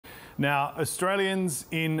Now, Australians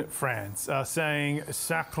in France are saying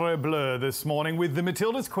sacre bleu this morning with the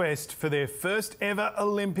Matildas' quest for their first ever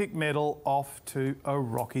Olympic medal off to a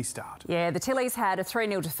rocky start. Yeah, the Tillies had a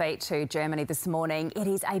 3-0 defeat to Germany this morning. It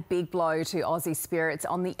is a big blow to Aussie spirits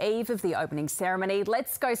on the eve of the opening ceremony.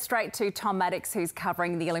 Let's go straight to Tom Maddox, who's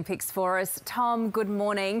covering the Olympics for us. Tom, good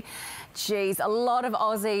morning. Geez, a lot of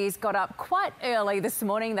Aussies got up quite early this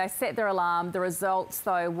morning. They set their alarm. The results,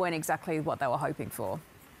 though, weren't exactly what they were hoping for.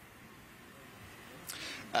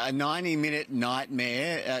 A 90-minute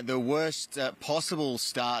nightmare, the worst possible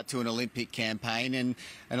start to an Olympic campaign, and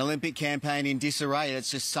an Olympic campaign in disarray.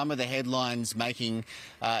 That's just some of the headlines making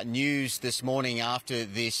news this morning after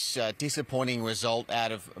this disappointing result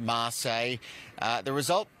out of Marseille. The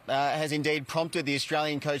result has indeed prompted the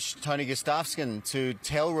Australian coach Tony Gustafsson to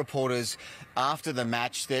tell reporters after the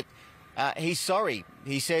match that he's sorry.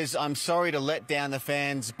 He says, "I'm sorry to let down the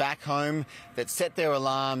fans back home that set their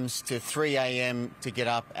alarms to 3 a.m. to get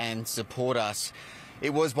up and support us."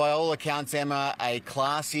 It was, by all accounts, Emma, a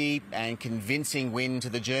classy and convincing win to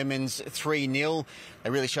the Germans, 3-0. They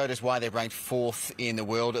really showed us why they're ranked 4th in the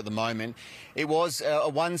world at the moment. It was a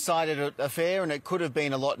one-sided affair, and it could have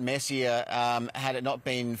been a lot messier had it not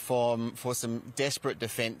been for some desperate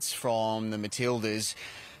defence from the Matildas.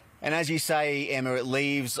 And as you say, Emma, it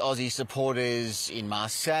leaves Aussie supporters in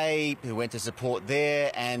Marseille, who went to support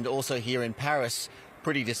there, and also here in Paris,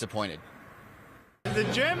 pretty disappointed. The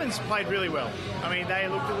Germans played really well. I mean, they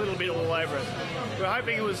looked a little bit all over it. We were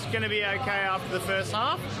hoping it was going to be okay after the first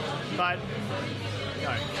half, but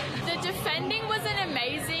no. The defending wasn't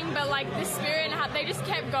amazing, but like the spirit and how they just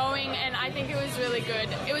kept going, and I think it was really good.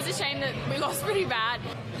 It was a shame that we lost pretty bad.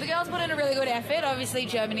 The girls put in a really good effort. Obviously,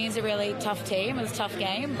 Germany is a really tough team. It was a tough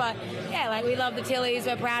game, but yeah, like we love the Tillies.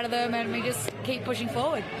 We're proud of them, and we just keep pushing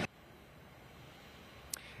forward.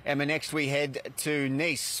 Emma, next we head to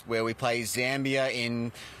Nice, where we play Zambia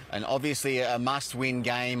in obviously a must-win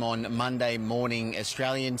game on Monday morning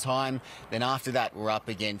Australian time. Then after that, we're up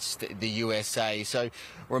against the USA. So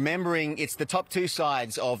remembering it's the top 2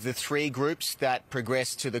 sides of the 3 groups that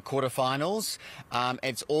progress to the quarterfinals.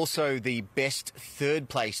 It's also the best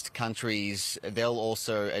third-placed countries. They'll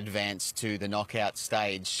also advance to the knockout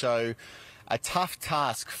stage. So a tough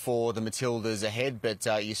task for the Matildas ahead, but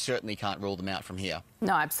you certainly can't rule them out from here.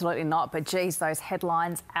 No, absolutely not. But geez, those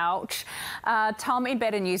headlines, ouch. Tom, in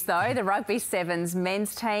better news though, the Rugby Sevens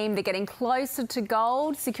men's team, they're getting closer to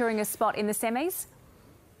gold, securing a spot in the semis.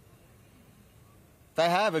 They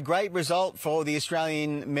have a great result for the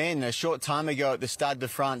Australian men. A short time ago at the Stade de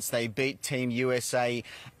France, they beat Team USA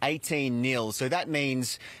 18-0. So that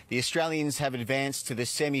means the Australians have advanced to the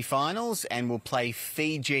semi-finals and will play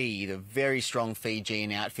Fiji, the very strong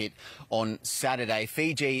Fijian outfit, on Saturday.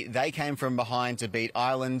 Fiji, they came from behind to beat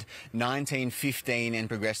Ireland 19-15 and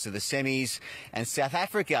progress to the semis. And South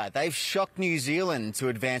Africa, they've shocked New Zealand to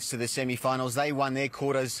advance to the semi-finals. They won their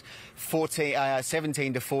quarters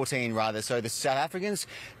 17-14 rather. So the South Africans,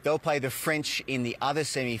 they'll play the French in the other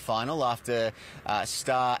semi-final after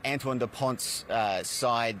star Antoine Dupont's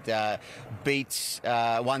side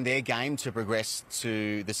won their game to progress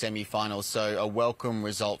to the semi-finals. So a welcome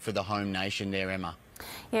result for the home nation there, Emma.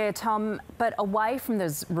 Yeah, Tom, but away from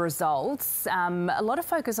those results, a lot of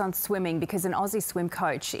focus on swimming because an Aussie swim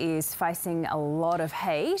coach is facing a lot of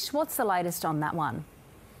heat. What's the latest on that one?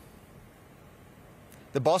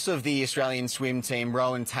 The boss of the Australian swim team,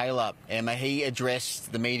 Rowan Taylor, Emma, he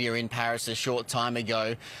addressed the media in Paris a short time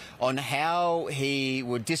ago on how he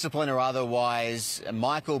would discipline or otherwise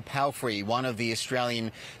Michael Palfrey, one of the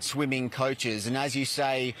Australian swimming coaches. And as you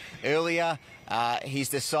say earlier, he's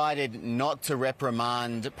decided not to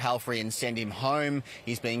reprimand Palfrey and send him home.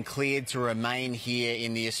 He's been cleared to remain here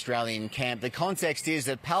in the Australian camp. The context is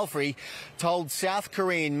that Palfrey told South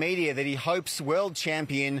Korean media that he hopes world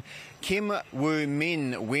champion Kim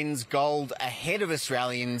Woo-min wins gold ahead of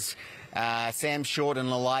Australians Sam Short and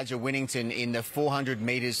Elijah Winnington in the 400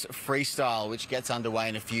 metres freestyle, which gets underway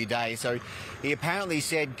in a few days. So he apparently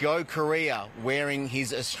said, "Go Korea," wearing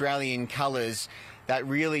his Australian colours. That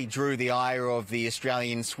really drew the ire of the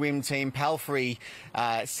Australian swim team. Palfrey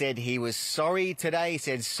said he was sorry today. He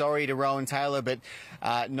said sorry to Rowan Taylor, but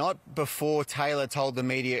not before Taylor told the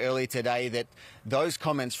media earlier today that those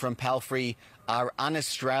comments from Palfrey are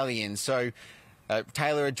un-Australian. So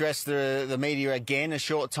Taylor addressed the media again a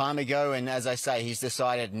short time ago, and as I say, he's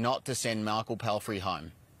decided not to send Michael Palfrey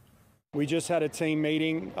home. We just had a team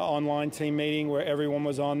meeting, online team meeting, where everyone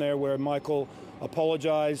was on there, where Michael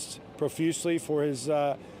apologized profusely for his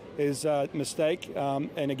mistake.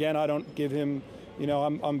 And again, I don't give him You know,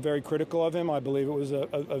 I'm very critical of him. I believe it was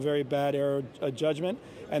a very bad error of judgment,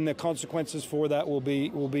 and the consequences for that will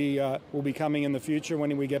be coming in the future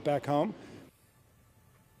when we get back home.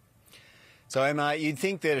 So, Emma, you'd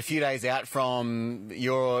think that a few days out from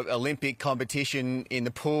your Olympic competition in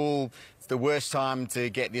the pool, it's the worst time to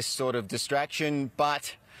get this sort of distraction,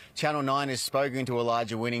 but Channel 9 has spoken to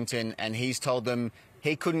Elijah Winnington and he's told them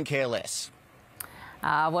he couldn't care less.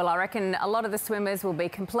 Well, I reckon a lot of the swimmers will be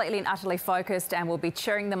completely and utterly focused and will be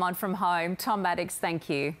cheering them on from home. Tom Maddox, thank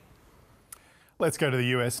you. Let's go to the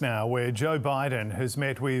US now, where Joe Biden has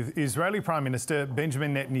met with Israeli Prime Minister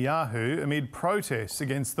Benjamin Netanyahu amid protests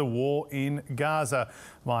against the war in Gaza.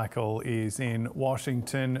 Michael is in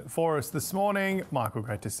Washington for us this morning. Michael,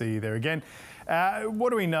 great to see you there again. What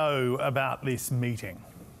do we know about this meeting?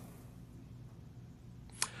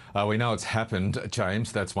 We know it's happened,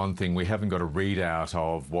 James. That's one thing. We haven't got a readout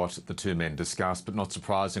of what the two men discussed, but not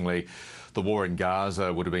surprisingly, the war in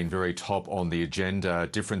Gaza would have been very top on the agenda.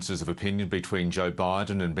 Differences of opinion between Joe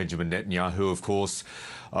Biden and Benjamin Netanyahu, of course,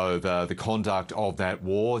 over the conduct of that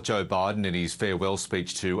war. Joe Biden, in his farewell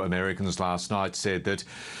speech to Americans last night, said that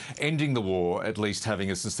ending the war, at least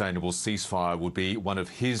having a sustainable ceasefire, would be one of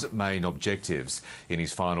his main objectives in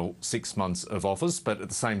his final 6 months of office. But at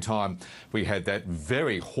the same time, we had that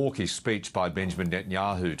very hawkish speech by Benjamin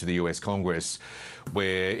Netanyahu to the US Congress,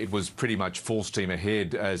 where it was pretty much full steam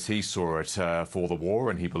ahead as he saw it for the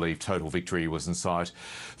war, and he believed total victory was in sight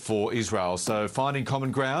for Israel. So finding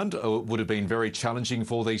common ground would have been very challenging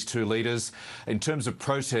for these two leaders. In terms of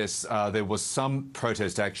protests, there was some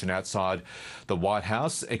protest action outside the White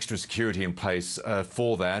House, extra security in place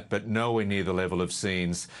for that, but nowhere near the level of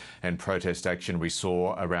scenes and protest action we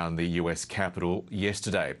saw around the US Capitol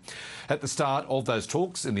yesterday. At the start of those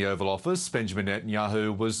talks in the Oval Office, Benjamin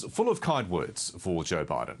Netanyahu was full of kind words for Joe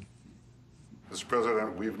Biden. Mr.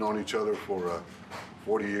 President, we've known each other for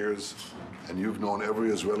 40 years, and you've known every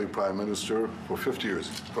Israeli Prime Minister for 50 years,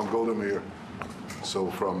 from Golda Meir.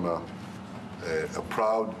 So from a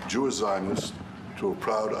proud Jewish Zionist to a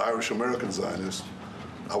proud Irish-American Zionist,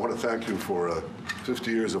 I want to thank you for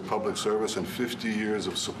 50 years of public service and 50 years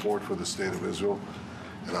of support for the State of Israel.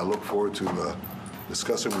 And I look forward to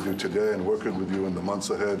discussing with you today and working with you in the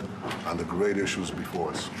months ahead on the great issues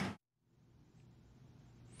before us.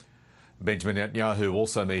 Benjamin Netanyahu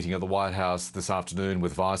also meeting at the White House this afternoon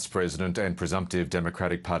with Vice President and presumptive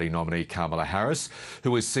Democratic Party nominee Kamala Harris,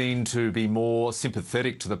 who is seen to be more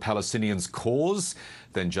sympathetic to the Palestinians' cause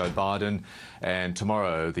than Joe Biden. And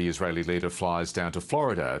tomorrow, the Israeli leader flies down to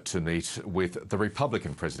Florida to meet with the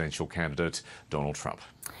Republican presidential candidate, Donald Trump.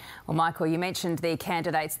 Well, Michael, you mentioned the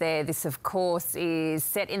candidates there. This, of course, is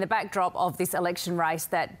set in the backdrop of this election race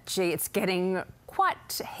that, gee, it's getting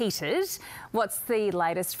quite heated. What's the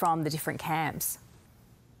latest from the different camps?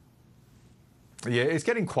 Yeah, it's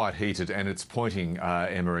getting quite heated, and it's pointing,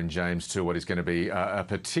 Emma and James, to what is going to be a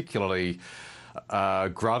particularly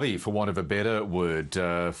grubby, for want of a better word,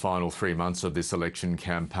 final 3 months of this election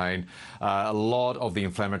campaign. A lot of the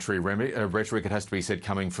inflammatory rhetoric, it has to be said,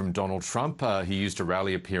 coming from Donald Trump. He used a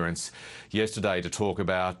rally appearance yesterday to talk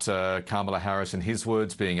about Kamala Harris, in his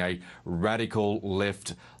words, being a radical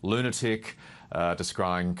left lunatic,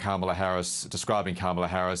 describing Kamala Harris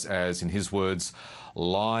as, in his words,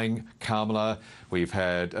 lying Kamala. We've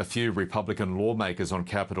had a few Republican lawmakers on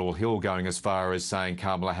Capitol Hill going as far as saying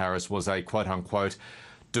Kamala Harris was a quote-unquote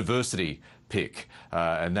diversity pick,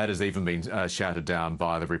 and that has even been shouted down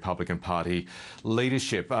by the Republican Party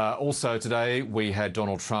leadership. Also today, we had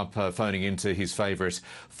Donald Trump phoning into his favourite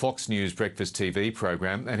Fox News breakfast TV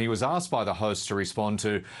program, and he was asked by the host to respond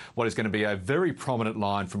to what is going to be a very prominent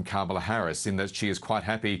line from Kamala Harris, in that she is quite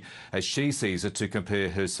happy, as she sees it, to compare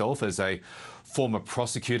herself as a former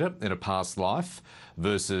prosecutor in a past life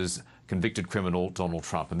versus convicted criminal Donald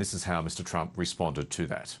Trump. And this is how Mr. Trump responded to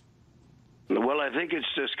that. Well, I think it's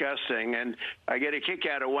disgusting, and I get a kick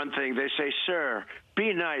out of one thing. They say, sir,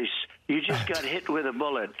 be nice. You just got hit with a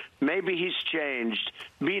bullet. Maybe he's changed.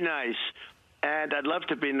 Be nice. And I'd love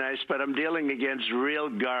to be nice, but I'm dealing against real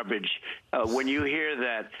garbage. When you hear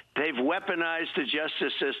that, they've weaponized the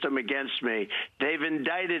justice system against me. They've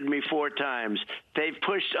indicted me 4 times. They've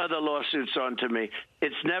pushed other lawsuits onto me.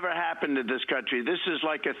 It's never happened in this country. This is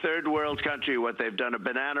like a third world country, what they've done, a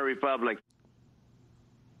banana republic.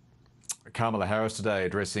 Kamala Harris today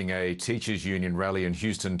addressing a teachers' union rally in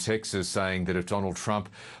Houston, Texas, saying that if Donald Trump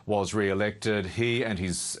was re-elected, he and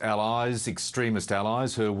his allies, extremist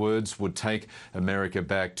allies, her words, would take America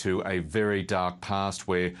back to a very dark past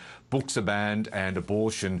where books are banned and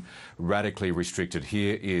abortion radically restricted.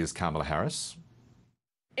 Here is Kamala Harris.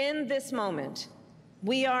 In this moment,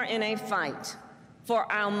 we are in a fight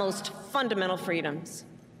for our most fundamental freedoms.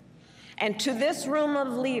 And to this room of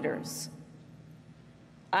leaders,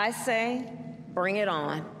 I say, bring it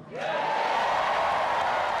on.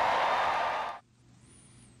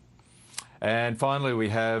 And finally, we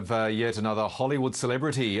have yet another Hollywood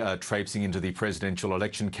celebrity traipsing into the presidential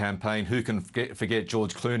election campaign. Who can forget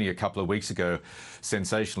George Clooney a couple of weeks ago,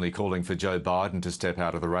 sensationally calling for Joe Biden to step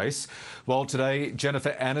out of the race? Well, today,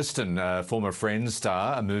 Jennifer Aniston, former Friends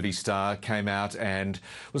star, a movie star, came out and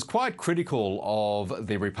was quite critical of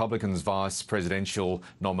the Republicans' vice presidential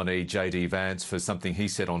nominee, J.D. Vance, for something he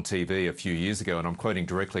said on TV a few years ago. And I'm quoting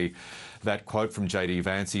directly that quote from J.D.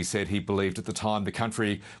 Vance. He said he believed at the time the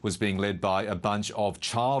country was being led by a bunch of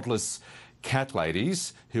childless cat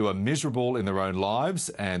ladies who are miserable in their own lives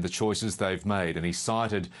and the choices they've made. And he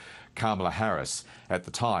cited Kamala Harris at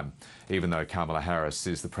the time, even though Kamala Harris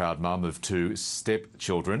is the proud mum of 2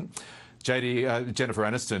 stepchildren. Jennifer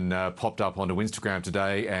Aniston popped up onto Instagram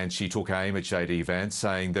today and she took aim at J.D. Vance,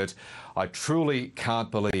 saying that I truly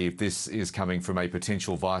can't believe this is coming from a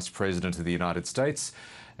potential vice president of the United States.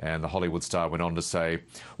 And the Hollywood star went on to say,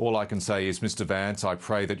 all I can say is, Mr. Vance, I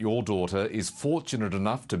pray that your daughter is fortunate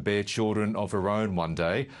enough to bear children of her own one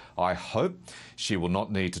day. I hope she will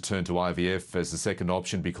not need to turn to IVF as the second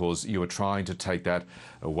option because you are trying to take that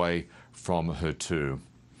away from her too.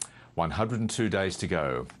 102 days to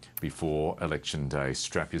go before Election Day.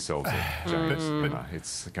 Strap yourselves in, James.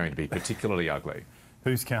 It's going to be particularly ugly.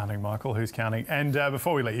 Who's counting, Michael? Who's counting? And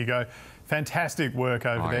before we let you go, fantastic work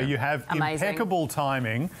over there. You have impeccable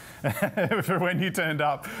timing for when you turned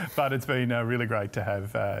up, but it's been really great to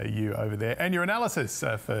have you over there and your analysis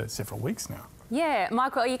for several weeks now. Yeah,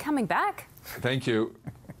 Michael, are you coming back? Thank you.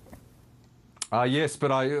 Yes,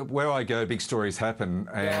 but where I go, big stories happen,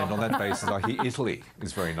 and on that basis, I hear Italy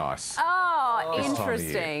is very nice. Oh,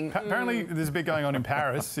 interesting. Apparently, there's a bit going on in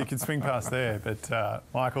Paris. You can swing past there. But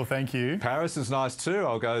Michael, thank you. Paris is nice too.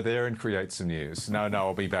 I'll go there and create some news. No,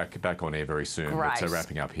 I'll be back on air very soon. Great. But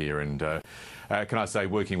wrapping up here, and can I say,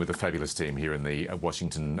 working with a fabulous team here in the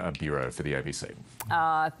Washington bureau for the ABC.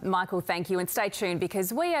 Michael, thank you, and stay tuned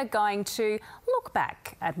because we are going to look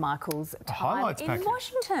back at Michael's time in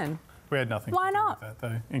Washington. We had nothing Why to do not? with that,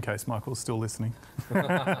 though, in case Michael's still listening.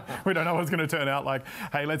 We don't know what it's going to turn out like.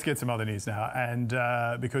 Hey, let's get some other news now. And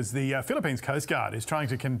because the Philippines Coast Guard is trying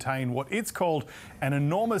to contain what it's called an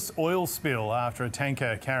enormous oil spill after a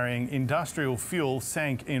tanker carrying industrial fuel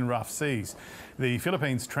sank in rough seas. The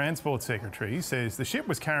Philippines Transport Secretary says the ship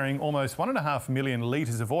was carrying almost 1.5 million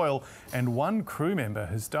litres of oil and 1 crew member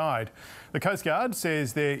has died. The Coast Guard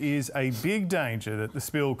says there is a big danger that the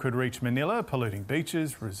spill could reach Manila, polluting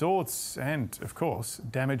beaches, resorts and, of course,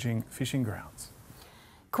 damaging fishing grounds.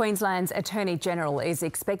 Queensland's Attorney-General is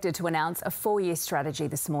expected to announce a 4-year strategy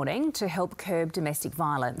this morning to help curb domestic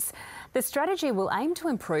violence. The strategy will aim to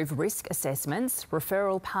improve risk assessments,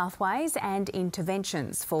 referral pathways and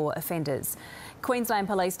interventions for offenders. Queensland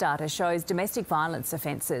police data shows domestic violence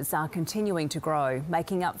offences are continuing to grow,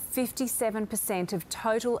 making up 57% of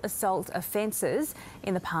total assault offences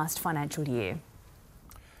in the past financial year.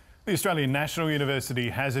 The Australian National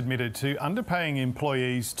University has admitted to underpaying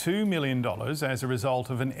employees $2 million as a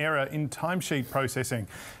result of an error in timesheet processing.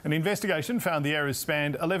 An investigation found the errors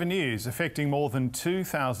spanned 11 years, affecting more than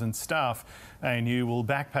 2,000 staff. ANU will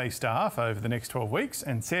back pay staff over the next 12 weeks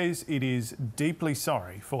and says it is deeply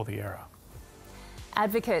sorry for the error.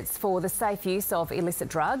 Advocates for the safe use of illicit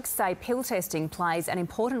drugs say pill testing plays an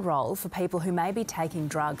important role for people who may be taking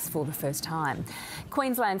drugs for the first time.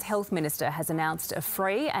 Queensland's Health Minister has announced a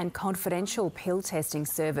free and confidential pill testing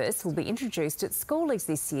service will be introduced at Schoolies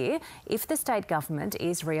this year if the state government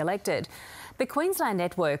is re-elected. The Queensland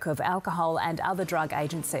network of alcohol and other drug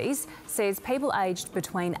agencies says people aged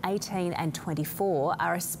between 18 and 24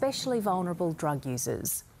 are especially vulnerable drug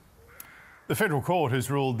users. The federal court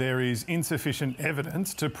has ruled there is insufficient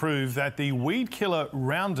evidence to prove that the weed killer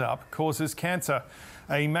Roundup causes cancer.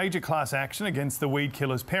 A major class action against the weed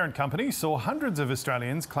killer's parent company saw hundreds of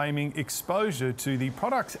Australians claiming exposure to the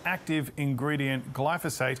product's active ingredient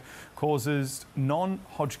glyphosate causes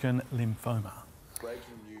non-Hodgkin lymphoma.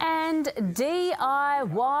 And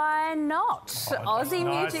DIY not.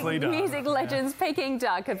 Aussie music legends Peking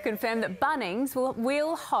Duck have confirmed that Bunnings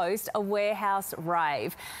will host a warehouse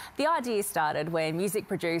rave. The idea started when music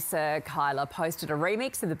producer Kyla posted a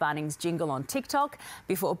remix of the Bunnings jingle on TikTok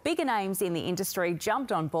before bigger names in the industry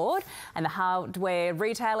jumped on board, and the hardware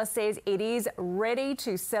retailer says it is ready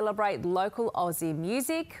to celebrate local Aussie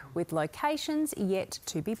music with locations yet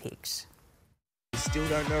to be picked. Still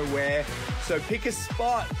don't know where, so pick a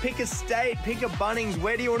spot, pick a state, pick a Bunnings.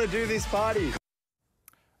 Where do you want to do this party?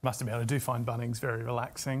 Must admit, I do find Bunnings very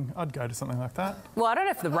relaxing. I'd go to something like that. Well, I don't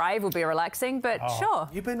know if the rave will be relaxing, but sure.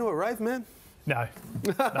 You been to a rave, man? No.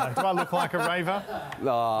 No. Do I look like a raver?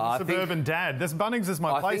 No, Suburban dad. This Bunnings is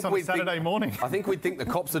my place on a Saturday morning. I think we'd think the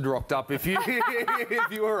cops had rocked up if you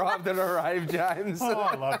if you arrived at a rave, James. Oh,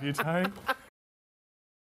 I love you, Tone.